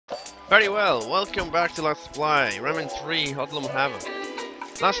Very well, welcome back to Let's Play Rayman 3 Hoodlum Heaven.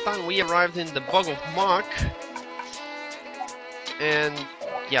 Last time we arrived in the Bog of Murk, and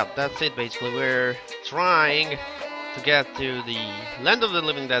yeah, that's it basically. We're trying to get to the land of the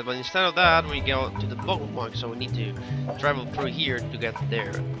living dead, but instead of that we go to the Bog of Murk, so we need to travel through here to get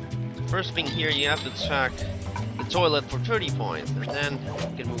there. First thing here, you have to check the toilet for 30 points, and then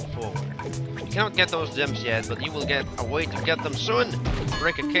you can move forward. You cannot get those gems yet, but you will get a way to get them soon.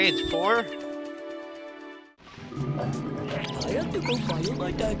 Break a cage for... I have to go file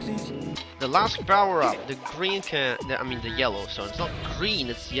my taxes. The last power-up, the green can... the yellow, so it's not green,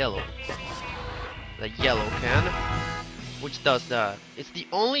 it's yellow. The yellow can, which does that. It's the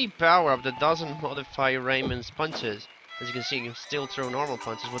only power-up that doesn't modify Rayman's punches. As you can see, you can still throw normal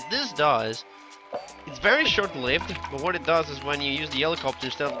punches. What this does, it's very short-lived, but what it does is when you use the helicopter,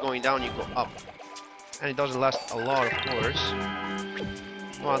 instead of going down, you go up. And it doesn't last a lot, of course.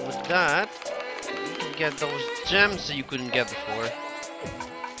 But with that, you can get those gems that you couldn't get before.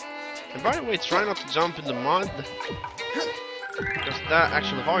 And by the way, try not to jump in the mud, because that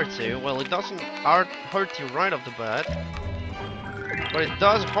actually hurts you. Well, it doesn't hurt you right off the bat, but it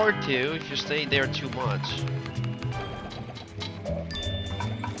does hurt you if you stay there too much.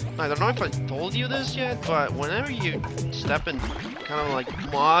 I don't know if I told you this yet, but whenever you step in kind of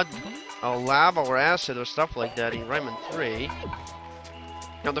like mud, or lava or acid or stuff like that in Rayman 3,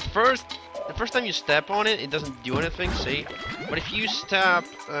 now the first time you step on it, it doesn't do anything, see? But if you step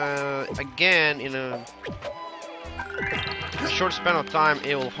again in a short span of time,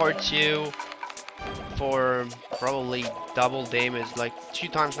 it will hurt you for probably double damage, like 2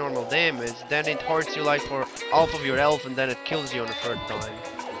 times normal damage. Then it hurts you like for half of your health, and then it kills you on the third time.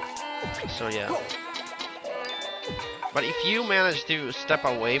 So yeah. But if you manage to step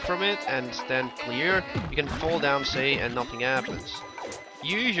away from it and stand clear, you can fall down, say, and nothing happens.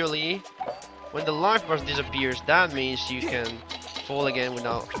 Usually, when the life bar disappears, that means you can fall again with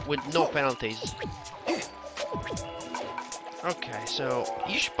no penalties. Okay, so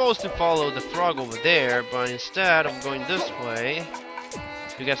you're supposed to follow the frog over there, but instead of going this way,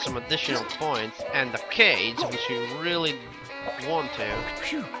 you get some additional points and the cage, which you really want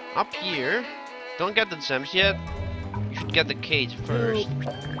to. Up here, don't get the gems yet. You should get the cage first.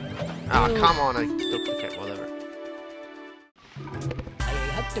 Ah, come on, I took the cage, whatever. I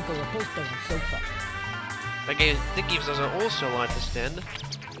have to go post on the sofa. That gives us also a light to stand.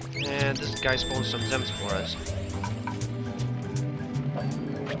 And this guy spawns some gems for us.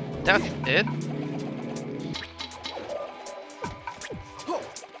 That's it.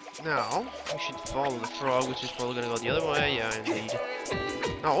 Now, we should follow the frog, which is probably gonna go the other way. Yeah, indeed.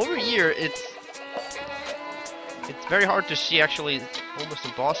 Now, over here, it's very hard to see, actually. It's almost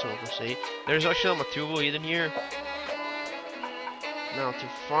impossible to see. There's actually a Matubo hidden here. Now, to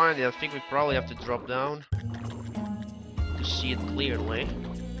find it, I think we probably have to drop down to see it clearly.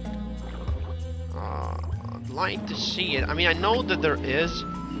 I'd like to see it. I mean, I know that there is,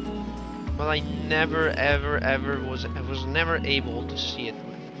 but I never, ever was never able to see it.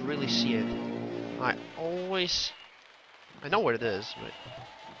 Really see it. I know where it is, but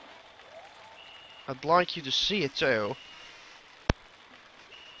I'd like you to see it too.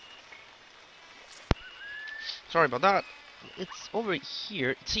 Sorry about that. It's over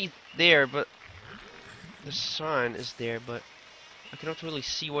here. See there, but the sign is there, but I cannot really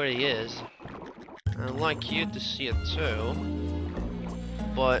see where it is. I'd like you to see it too,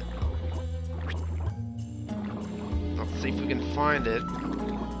 but let's see if we can find it.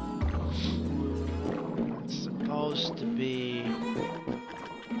 It's supposed to be...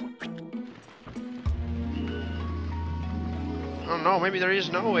 I don't know, maybe there is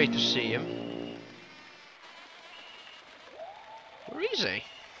no way to see him. Where is he?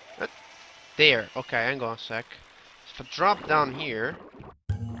 There. Okay, hang on a sec. If I drop down here...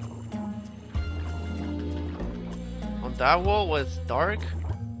 on that wall where it's dark...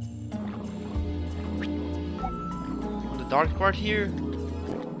 on the dark part here...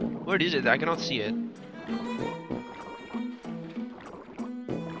 where is it? I cannot see it.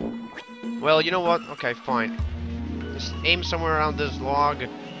 Well, you know what? Okay, fine. Just aim somewhere around this log,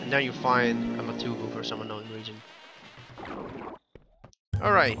 and then you find a Matubu for some unknown reason.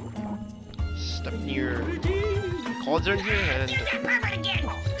 Alright. Step near the cauldron here, and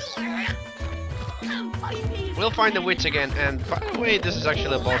we'll find the witch again. And by the way, this is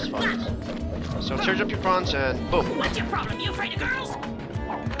actually a boss fight. So charge up your punch, and boom. What's your problem? You afraid of girls?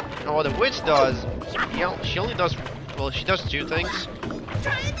 And what the witch does, she only does, well, she does 2 things.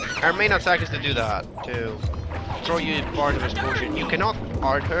 Her main attack is to do that, to throw you part of his potion. You cannot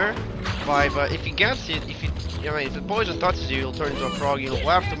hurt her but if you get it, if you I mean, if the poison touches you, you'll turn into a frog. You'll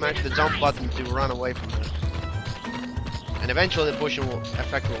have to match the jump button to run away from it. And eventually the potion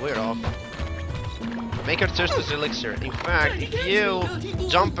effect will wear off. Make her thirst as elixir. In fact, if you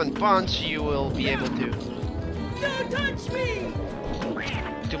jump and punch, you will be able to... Don't touch me!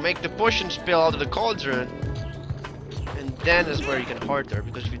 To make the potion spill out of the cauldron. And then is where you can heart her.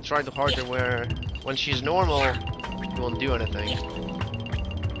 Because if you try to heart her when she's normal, you won't do anything.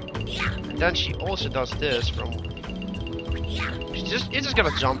 And then she also does this from... You just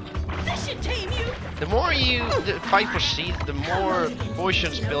gotta jump. This should tame you. The more the fight proceeds, the more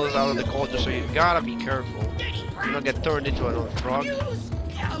potion spills out of the cauldron, so you gotta be careful. Do not get turned into another frog.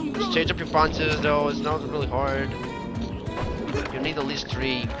 Just change up your punches though, it's not really hard. You need at least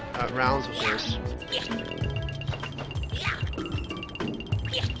 3 rounds of this.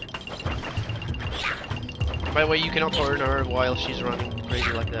 By the way, you cannot turn her while she's running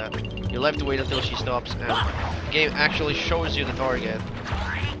crazy like that. You'll have to wait until she stops and the game actually shows you the target.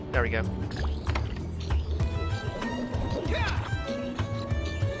 There we go.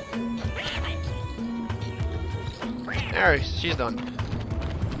 There, she's done.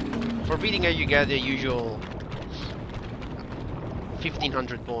 For beating her, you get the usual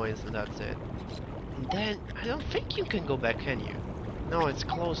 1500 points, and that's it. And then, I don't think you can go back, can you? No, it's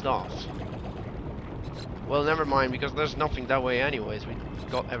closed off. Well, never mind, because there's nothing that way anyways. We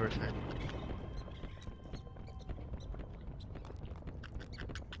got everything.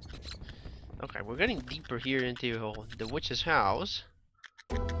 Okay, we're getting deeper here into the witch's house.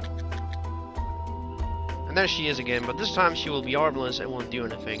 And there she is again, but this time she will be armless and won't do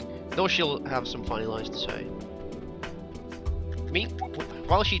anything. Though she'll have some funny lines to say.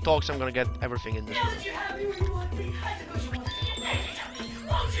 While she talks, I'm gonna get everything in this room.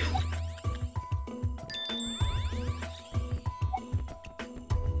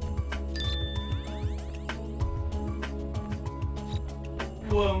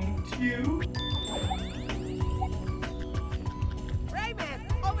 Won't you? Rayman,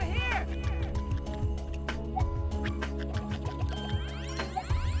 over here!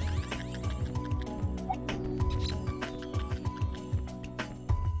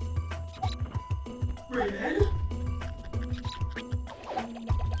 Rayman?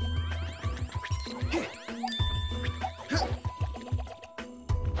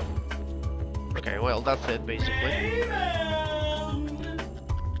 Okay, well, that's it basically.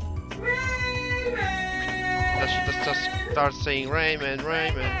 Just start saying Rayman,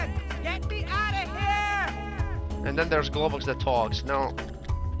 Rayman. Get me out of here! And then there's Globox that talks. Now,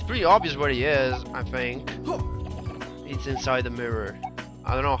 it's pretty obvious where he is, I think. It's inside the mirror.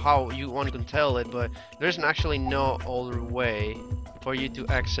 I don't know how one can tell it, but there's actually no other way for you to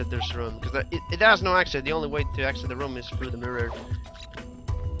exit this room. Because it has no exit. The only way to exit the room is through the mirror.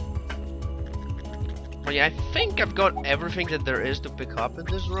 But yeah, I think I've got everything that there is to pick up in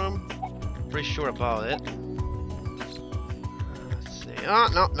this room. Pretty sure about it. Let's see. Oh,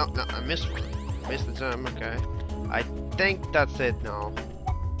 no, I missed one. Missed the gem, okay. I think that's it now.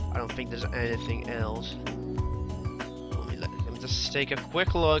 I don't think there's anything else. Let me just take a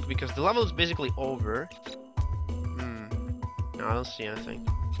quick look because the level is basically over. No, I don't see anything.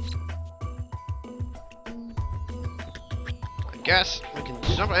 I guess we can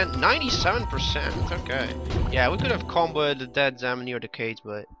jump at 97%. Okay. Yeah, we could have comboed the dead gem near the cage,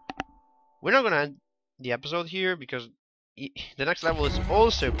 but we're not gonna end the episode here because the next level is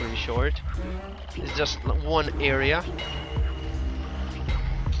also pretty short. It's just one area.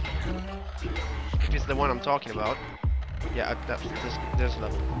 If it's the one I'm talking about. Yeah, that's this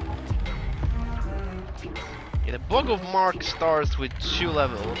level. Yeah, the Bog of Murk starts with 2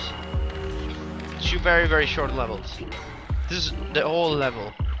 levels. 2 very, very short levels. This is the whole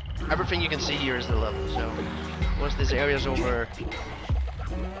level. Everything you can see here is the level, so once this area is over...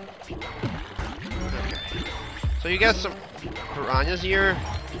 Okay. So you get some piranhas here.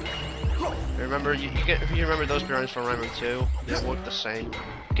 Remember, you remember those piranhas from Rayman 2? They work the same.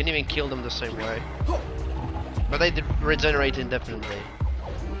 You can even kill them the same way. But they regenerate indefinitely.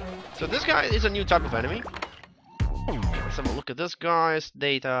 So this guy is a new type of enemy. Let's have a look at this guy's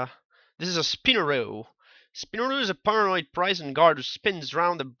data. This is a Spinneroo. Spinneroo is a paranoid prison guard who spins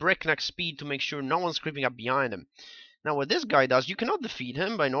around at breakneck speed to make sure no one's creeping up behind him. Now what this guy does, you cannot defeat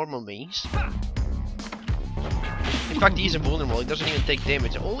him by normal means. In fact, he's invulnerable, he doesn't even take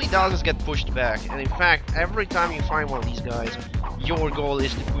damage. All he does is get pushed back. And in fact, every time you find one of these guys, your goal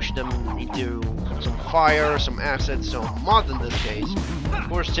is to push them into some fire, some acid, some mud in this case. Of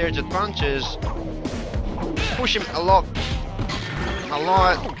course, charged punches push him a lot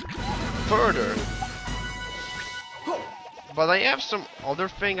further. But I have some other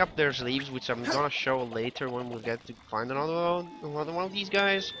thing up their sleeves, which I'm gonna show later when we get to find another one of these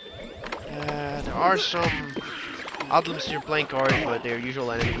guys. There are some Adlams here playing cards, but they're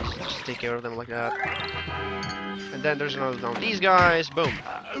usual enemies. Just take care of them like that. And then there's another one of these guys. Boom.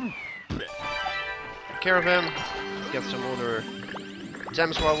 Take care of him. Let's get some other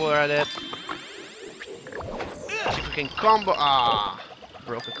gems while we're at it. See if we can combo. Ah,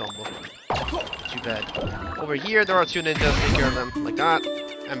 broke a combo. Too bad. Over here there are two ninjas. Take care of them like that,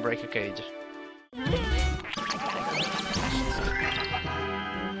 and break a cage.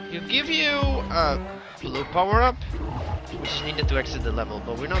 He'll give you a blue power up, which is needed to exit the level.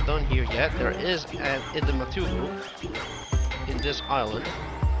 But we're not done here yet. There is an Idamatubu in this island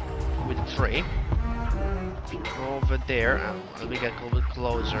with a tree. Over there, let me get a little bit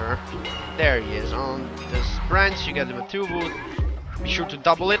closer. There he is. On this branch, you get the Matubu. Be sure to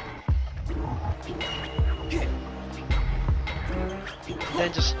double it.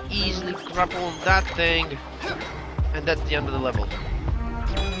 Then just easily grapple on that thing. And that's the end of the level.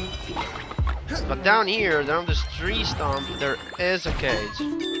 But down here, down this tree stump, there is a cage.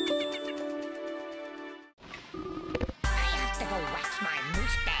 I have to go wax my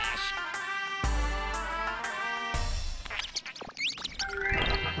mustache.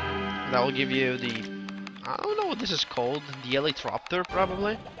 That will give you the... I don't know what this is called. The Elytropter,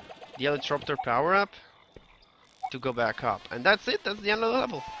 probably. The Elytropter power-up. To go back up. And that's it. That's the end of the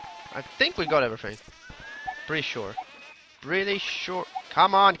level. I think we got everything. Pretty sure. Pretty sure.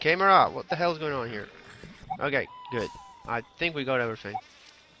 Come on, camera. What the hell's going on here? Okay, good. I think we got everything.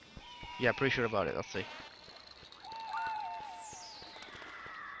 Yeah, pretty sure about it. Let's see.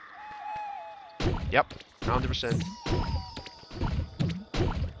 Yep, 100%.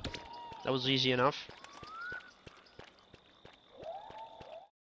 That was easy enough.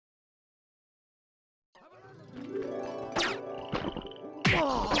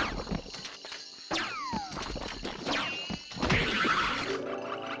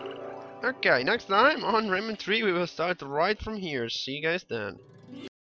 Okay, next time on Rayman 3 we will start right from here. See you guys then.